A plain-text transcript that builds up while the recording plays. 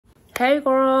Hey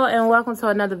girl, and welcome to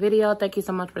another video. Thank you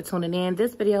so much for tuning in.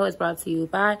 This video is brought to you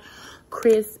by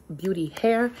Xrsbeauty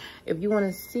Hair. If you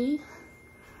want to see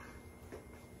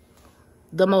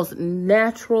the most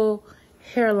natural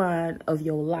hairline of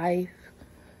your life,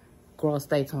 girl,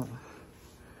 stay tuned.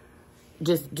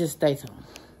 Just stay tuned.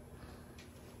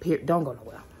 Period. Don't go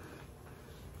nowhere.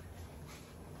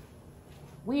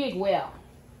 Wig well.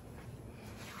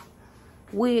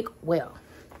 Wig well.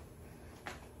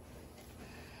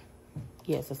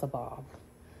 Yes, it's a bob.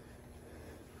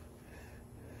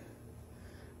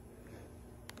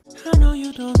 I know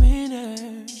you don't mean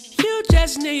it. You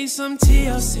just need some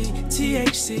TLC,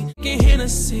 THC, get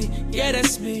Hennessy. Yeah,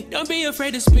 that's me. Don't be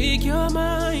afraid to speak your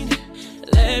mind.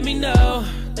 Let me know,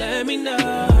 let me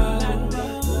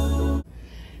know.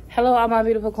 Hello, all my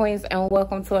beautiful queens, and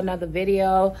welcome to another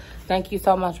video. Thank you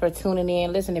so much for tuning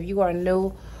in. Listen, if you are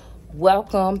new,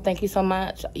 welcome. Thank you so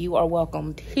much. You are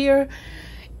welcomed here.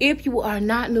 If you are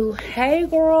not new, hey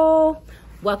girl,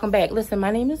 welcome back. Listen, my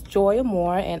name is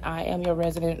JoyAmor, and I am your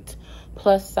resident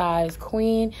plus size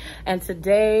queen. And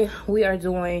today we are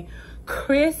doing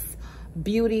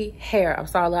Xrsbeauty Hair. I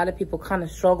saw a lot of people kind of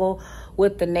struggle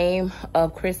with the name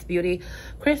of Xrsbeauty.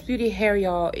 Xrsbeauty Hair,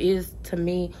 y'all, is to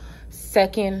me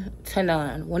second to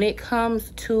none. When it comes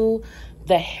to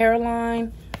the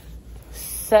hairline,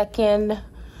 second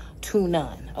to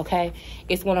none, okay?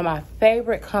 It's one of my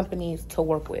favorite companies to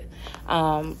work with.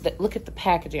 Look at the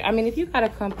packaging. I mean, if you got a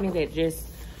company that just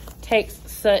takes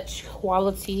such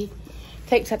quality,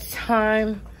 takes such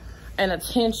time and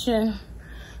attention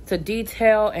to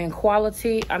detail and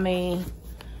quality, I mean,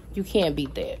 you can't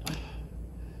beat that,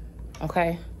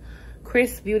 okay?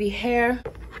 Xrsbeauty Hair.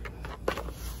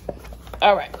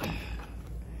 All right,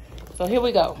 so here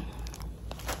we go.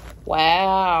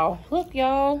 Wow, look,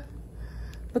 y'all.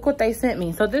 Look what they sent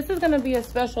me. So this is going to be a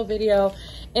special video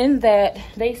in that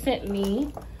they sent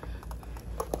me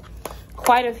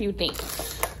quite a few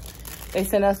things. They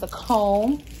sent us a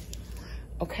comb,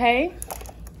 okay?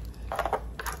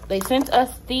 They sent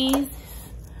us these.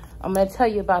 I'm going to tell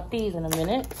you about these in a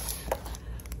minute.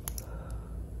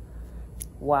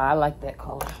 Wow, I like that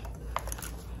color.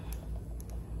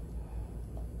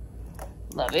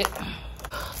 Love it.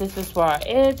 This is for our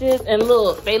edges. And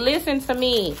look, they listened to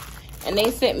me. And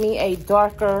they sent me a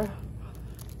darker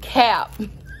cap.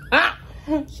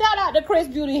 Shout out to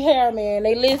Xrsbeauty Hair, man.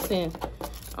 They listened.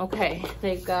 Okay,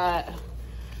 they got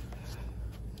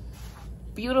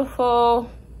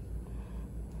beautiful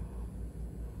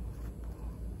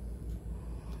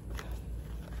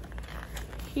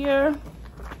here.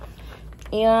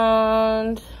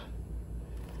 And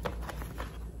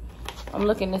I'm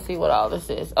looking to see what all this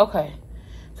is. Okay,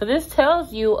 so this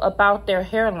tells you about their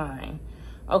hairline.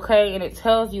 Okay, and it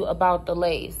tells you about the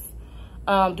lace.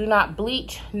 Do not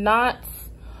bleach knots.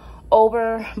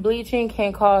 Over bleaching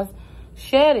can cause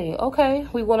shedding. Okay,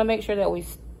 we want to make sure that we're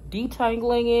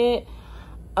detangling it.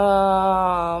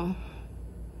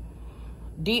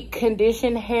 Deep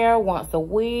condition hair once a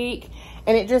week.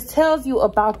 And it just tells you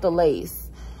about the lace.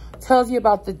 Tells you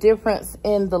about the difference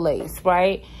in the lace,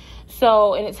 right?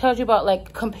 So, and it tells you about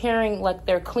like comparing like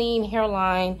their clean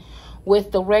hairline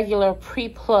with the regular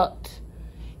pre-plucked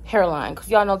hairline, because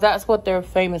y'all know that's what they're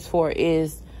famous for,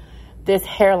 is this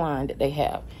hairline that they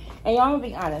have. And y'all, gonna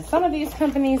be honest, some of these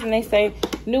companies, and they say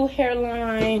new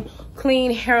hairline,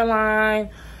 clean hairline,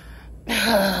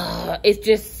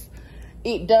 it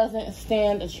doesn't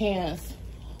stand a chance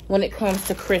when it comes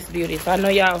to Xrsbeauty. So I know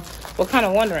y'all were kind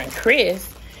of wondering.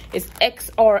 Chris is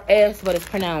XRS, but it's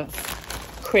pronounced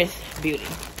Xrsbeauty.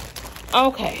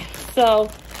 Okay, so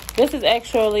this is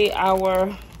actually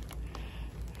our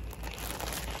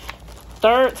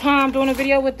third time doing a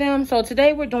video with them. So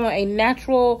today we're doing a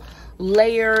natural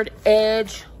layered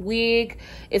edge wig.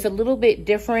 It's a little bit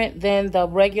different than the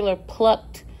regular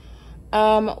plucked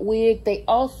wig. They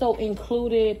also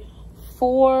included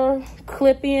 4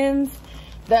 clip-ins.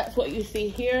 That's what you see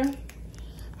here,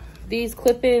 these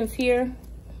clip-ins here.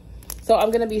 So I'm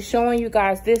going to be showing you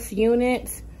guys this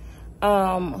unit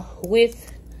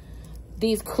with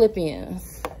these clip-ins.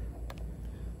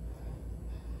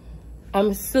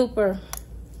 I'm super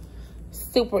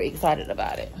excited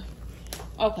about it.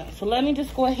 Okay, so let me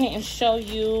just go ahead and show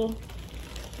you.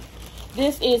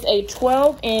 This is a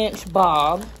 12-inch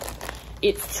bob.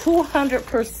 It's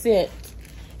 200%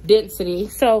 density.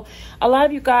 So a lot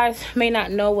of you guys may not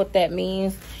know what that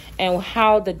means and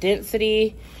how the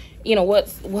density, you know,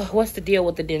 what's the deal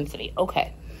with the density.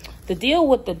 Okay, the deal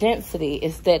with the density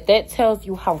is that tells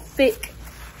you how thick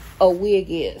a wig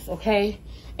is, okay?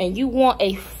 And you want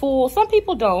a full, some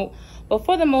people don't, but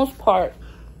for the most part,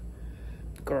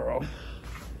 girl,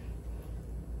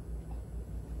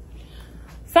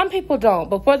 Some people don't,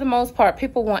 but for the most part,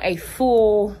 people want a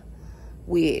full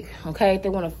wig, okay? They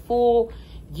want a full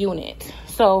unit.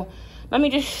 So let me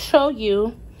just show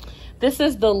you. This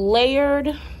is the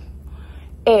layered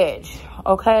edge,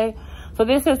 okay? So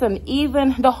this is an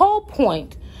even, the whole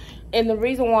point, and the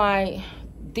reason why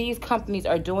these companies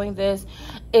are doing this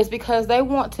is because they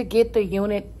want to get the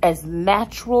unit as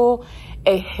natural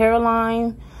a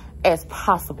hairline as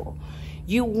possible.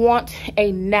 You want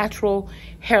a natural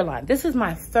hairline. This is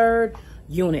my third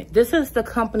unit. This is the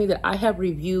company that I have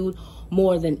reviewed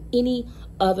more than any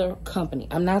other company.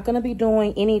 I'm not going to be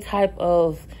doing any type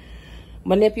of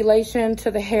manipulation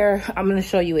to the hair. I'm going to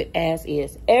show you it as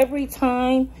is. Every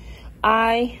time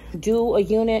I do a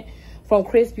unit from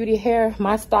Xrsbeauty Hair,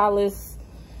 my stylist,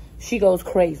 she goes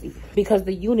crazy because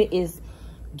the unit is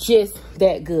just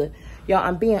that good. Y'all,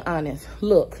 I'm being honest.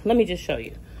 Look, let me just show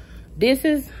you. This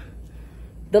is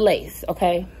the lace,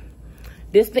 okay?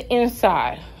 This is the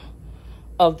inside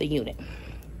of the unit.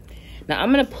 Now I'm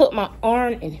gonna put my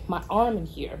arm in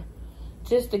here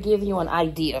just to give you an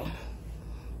idea,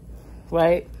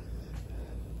 right?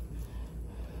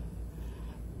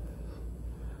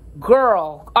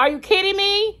 Girl, are you kidding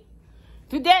me?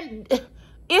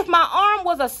 If my arm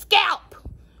was a scalp,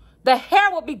 the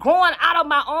hair would be growing out of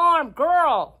my arm,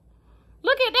 girl.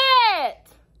 Look at that.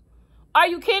 Are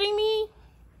you kidding me?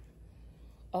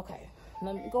 Okay,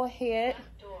 let me go ahead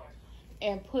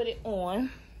and put it on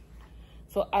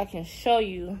so I can show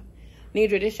you.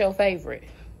 Nidra, this your favorite.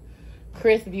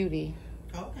 Xrsbeauty.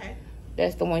 Okay.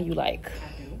 That's the one you like.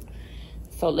 I do.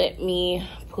 So let me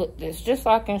put this just so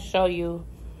I can show you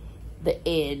the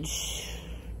edge.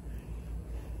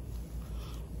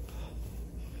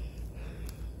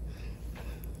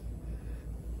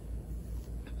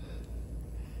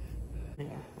 Yeah,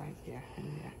 right there and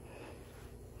there.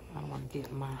 I don't want to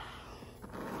get my...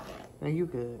 No, you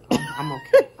good. I'm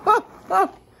okay.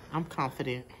 I'm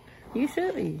confident. You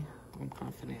should be. I'm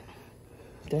confident.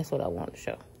 That's what I want to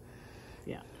show.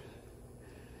 Yeah.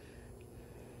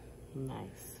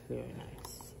 Nice. Very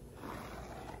nice.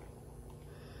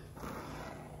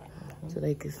 So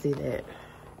they can see that.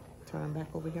 Turn back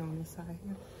over here on this side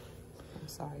here. I'm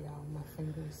sorry, y'all. My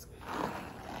fingers.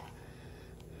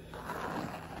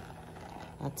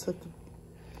 I took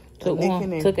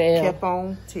one, took a L. Kept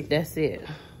on ticking. That's it.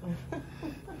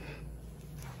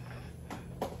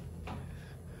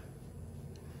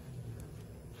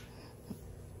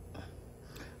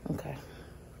 Okay.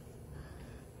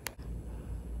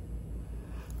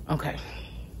 Okay.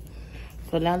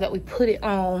 So now that we put it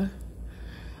on,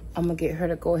 I'm gonna get her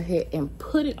to go ahead and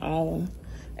put it on,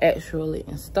 actually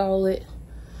install it,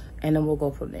 and then we'll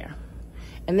go from there.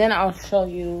 And then I'll show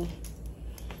you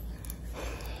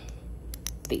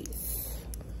these.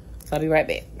 So I'll be right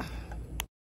back.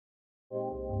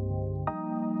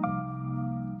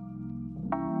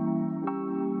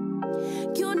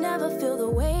 You'll never feel the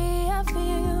way I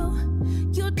feel.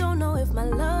 You don't know if my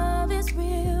love is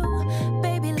real.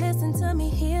 Baby, listen to me,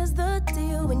 here's the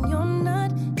deal. When you're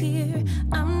not here,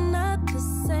 I'm not the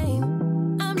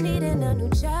same. I'm needing a new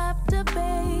chapter,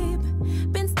 babe.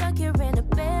 Been stuck here in a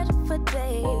bed for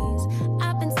days.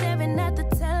 I've been staring at the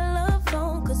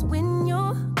telephone, cause when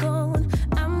you're gone,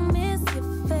 I miss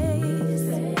your face.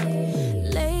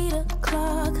 8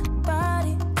 o'clock,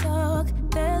 body talk.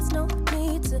 There's no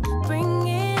need to bring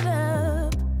it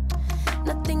up.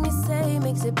 Nothing you say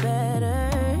makes it better.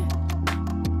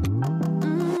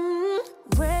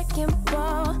 Wrecking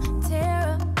ball,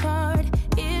 tear apart.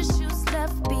 Issues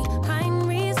left behind,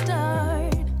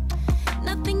 restart.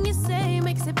 Nothing you say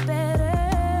makes it better.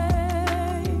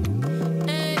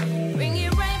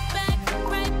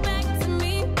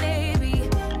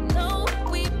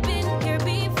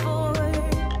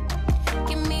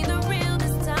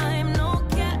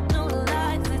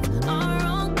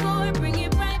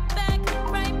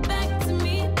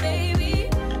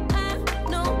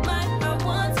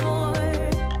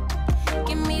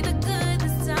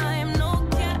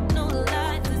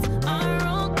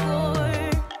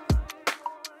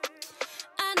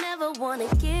 Wanna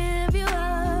give you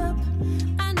up.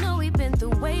 I know we've been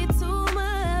through way too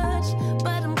much,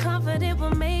 but I'm confident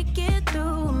we'll make it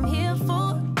through. I'm here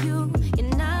for you.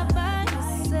 You're not by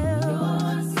yourself.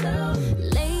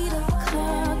 8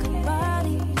 o'clock,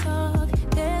 body talk.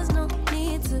 There's no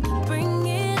need to bring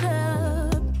it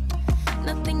up.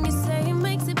 Nothing you say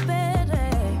makes it better.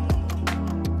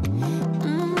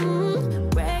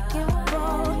 Wrecking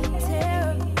ball,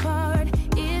 tear apart.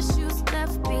 Issues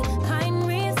left behind,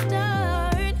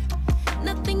 restart.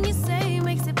 Nothing you say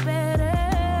makes it better.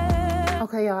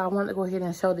 Okay, y'all, I want to go ahead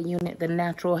and show the unit, the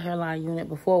natural hairline unit,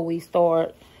 before we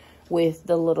start with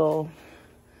the little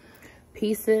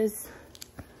pieces.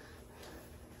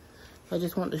 I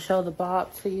just want to show the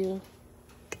bob to you.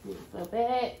 Move the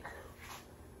back.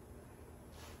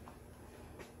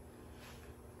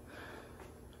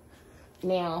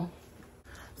 Now,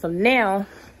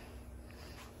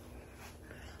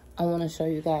 I want to show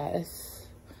you guys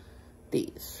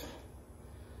these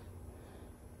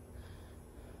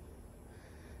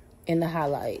in the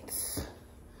highlights,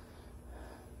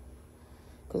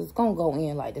 because it's gonna go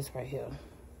in like this right here.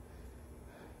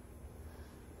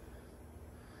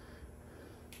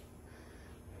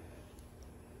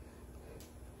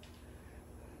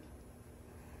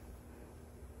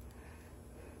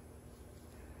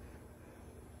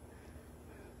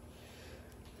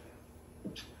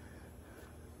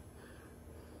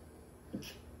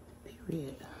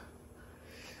 Period.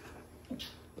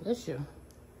 Bless you.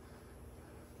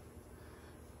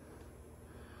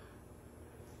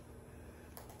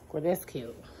 Well, that's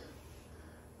cute.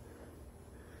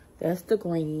 That's the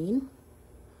green.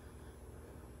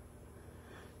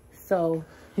 So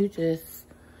you just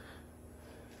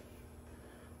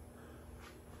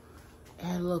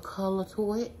add a little color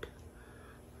to it.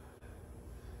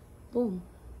 Boom.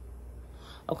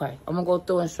 Okay, I'm gonna go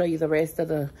through and show you the rest of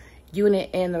the unit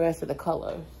and the rest of the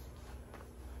colors.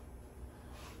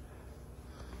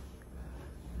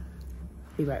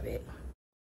 Be right back.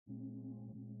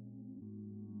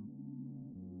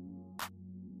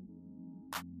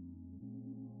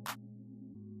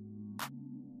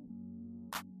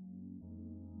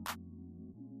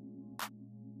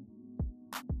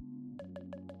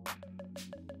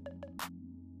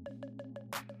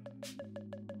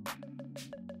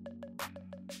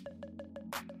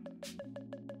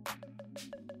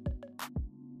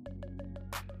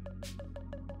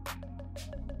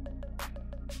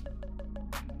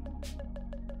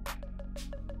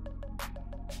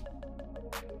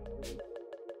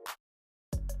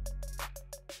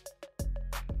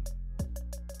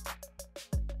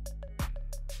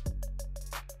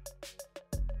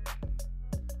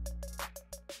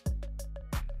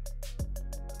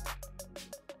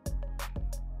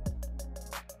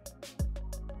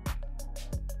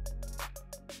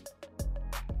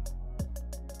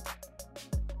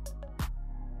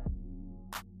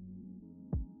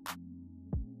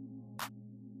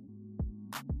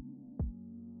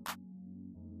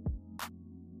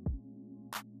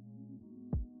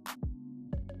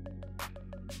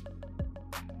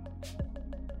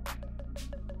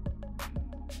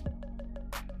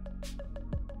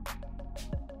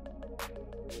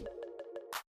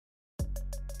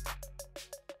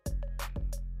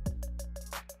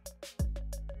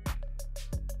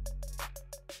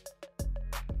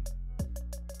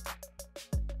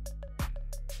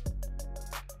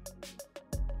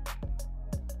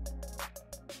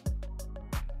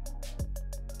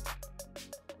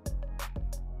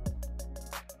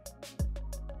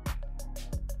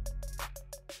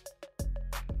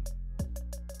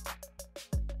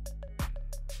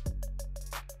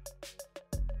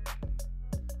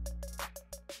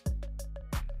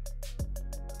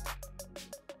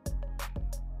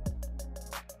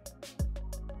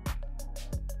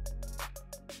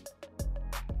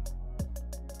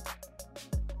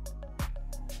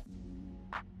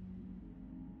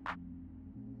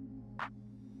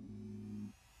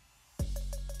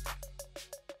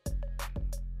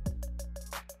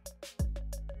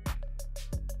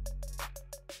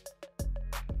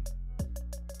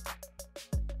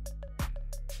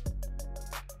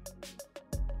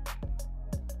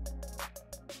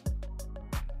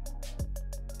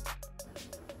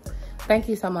 Thank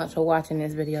you so much for watching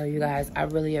this video, you guys. I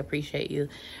really appreciate you.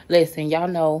 Listen, y'all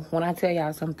know when I tell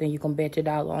y'all something, you can bet your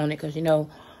dollar on it, because you know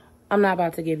I'm not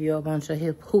about to give you a bunch of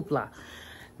hoopla.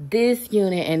 This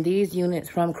unit and these units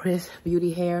from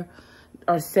Xrsbeauty Hair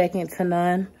are second to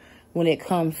none when it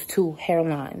comes to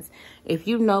hairlines. If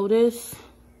you notice,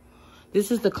 this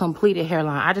is the completed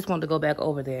hairline. I just wanted to go back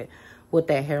over that with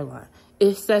that hairline.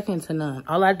 It's second to none.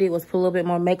 All I did was put a little bit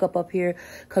more makeup up here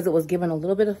because it was giving a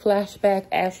little bit of flashback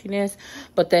ashiness,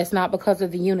 but that's not because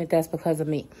of the unit, that's because of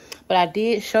me. But I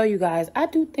did show you guys, I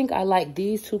do think I like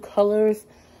these two colors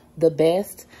the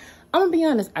best. I'm gonna be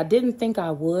honest, I didn't think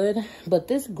I would, but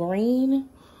this green,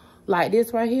 like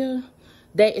this right here,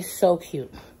 that is so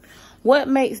cute. What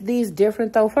makes these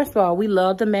different though? First of all, we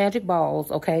love the magic balls,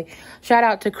 okay? Shout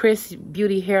out to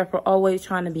Xrsbeauty Hair for always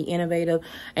trying to be innovative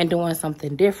and doing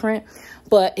something different.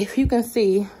 But if you can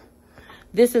see,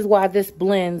 this is why this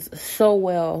blends so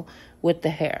well with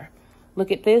the hair. Look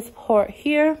at this part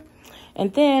here.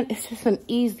 And then it's just an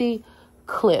easy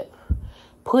clip.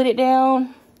 Put it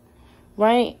down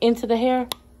right into the hair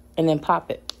and then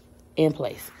pop it in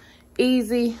place.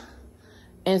 Easy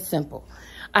and simple.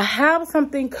 I have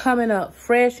something coming up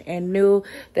fresh and new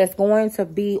that's going to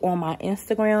be on my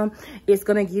Instagram. It's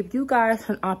going to give you guys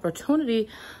an opportunity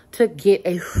to get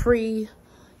a free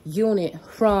unit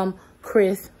from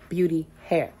Xrsbeauty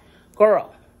Hair.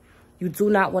 Girl, you do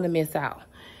not want to miss out.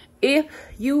 If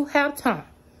you have time,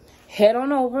 head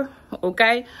on over,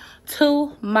 okay,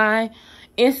 to my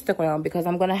Instagram, because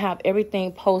I'm going to have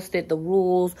everything posted, the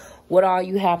rules, what all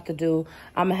you have to do.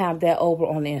 I'm going to have that over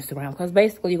on the Instagram, because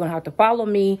basically you're going to have to follow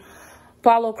me,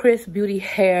 follow Xrsbeauty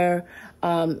Hair,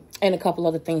 and a couple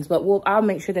other things. But I'll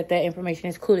make sure that that information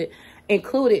is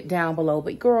included down below.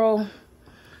 But girl,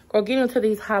 get into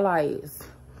these highlights.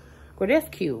 Girl, that's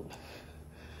cute.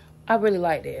 I really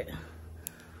like that.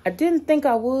 I didn't think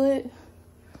I would,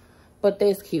 but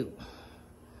that's cute.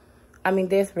 I mean,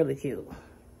 that's really cute.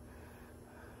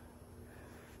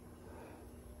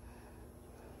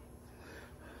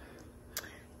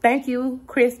 Thank you,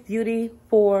 Xrsbeauty,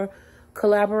 for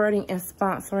collaborating and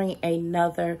sponsoring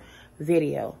another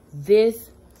video.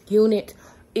 This unit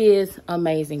is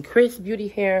amazing.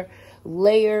 Xrsbeauty Hair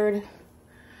layered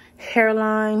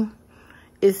hairline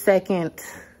is second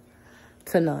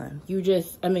to none. You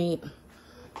just, I mean,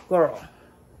 girl.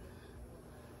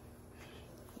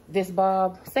 This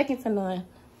bob, second to none.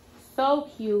 So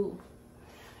cute.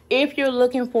 If you're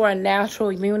looking for a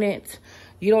natural unit,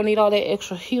 you don't need all that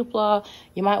extra hoopla.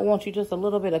 You might want you just a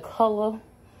little bit of color.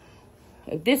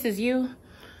 If this is you,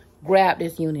 grab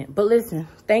this unit. But listen,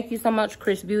 thank you so much,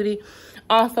 Xrsbeauty.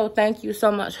 Also, thank you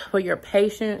so much for your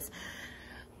patience.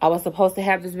 I was supposed to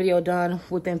have this video done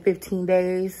within 15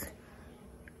 days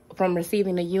from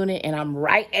receiving the unit, and I'm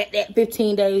right at that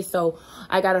 15 days. So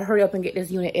I gotta hurry up and get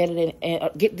this unit edited and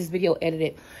get this video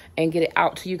edited and get it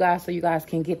out to you guys so you guys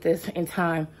can get this in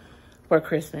time for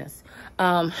Christmas.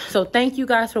 So thank you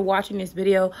guys for watching this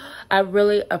video. I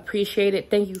really appreciate it.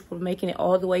 Thank you for making it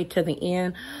all the way to the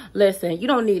end. Listen, you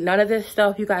don't need none of this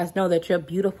stuff. You guys know that you're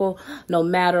beautiful no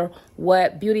matter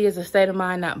what. Beauty is a state of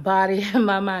mind, not body.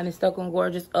 My mind is stuck on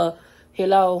gorgeous.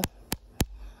 Hello.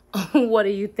 What are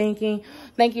you thinking?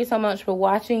 Thank you so much for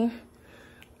watching.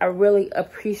 I really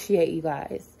appreciate you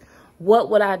guys. What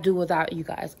would I do without you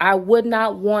guys? I would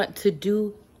not want to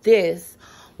do this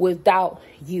without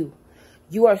you.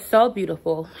 You are so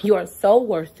beautiful. You are so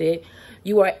worth it.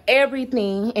 You are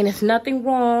everything. And it's nothing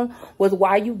wrong with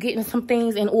why you getting some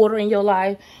things in order in your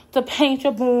life to paint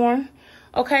your barn.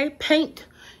 Okay? Paint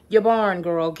your barn,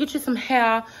 girl. Get you some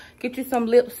hair. Get you some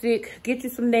lipstick. Get you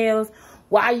some nails.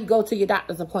 Why you go to your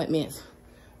doctor's appointments.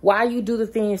 Why you do the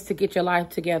things to get your life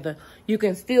together. You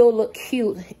can still look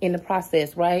cute in the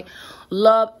process, right?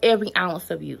 Love every ounce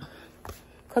of you.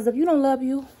 Because if you don't love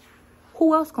you,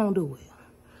 who else gonna do it?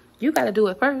 You got to do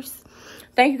it first.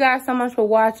 Thank you guys so much for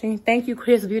watching. Thank you,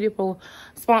 Xrsbeauty, for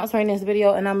sponsoring this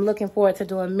video. And I'm looking forward to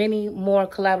doing many more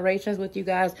collaborations with you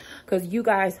guys, because you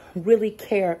guys really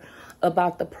care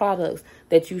about the products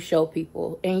that you show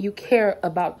people. And you care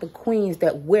about the queens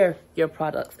that wear your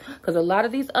products. Because a lot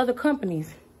of these other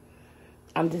companies,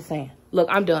 I'm just saying. Look,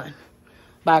 I'm done.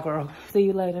 Bye, girl. See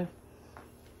you later.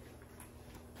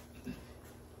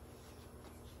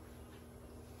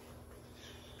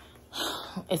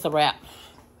 It's a wrap.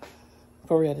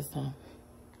 For real this time.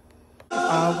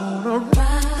 I wanna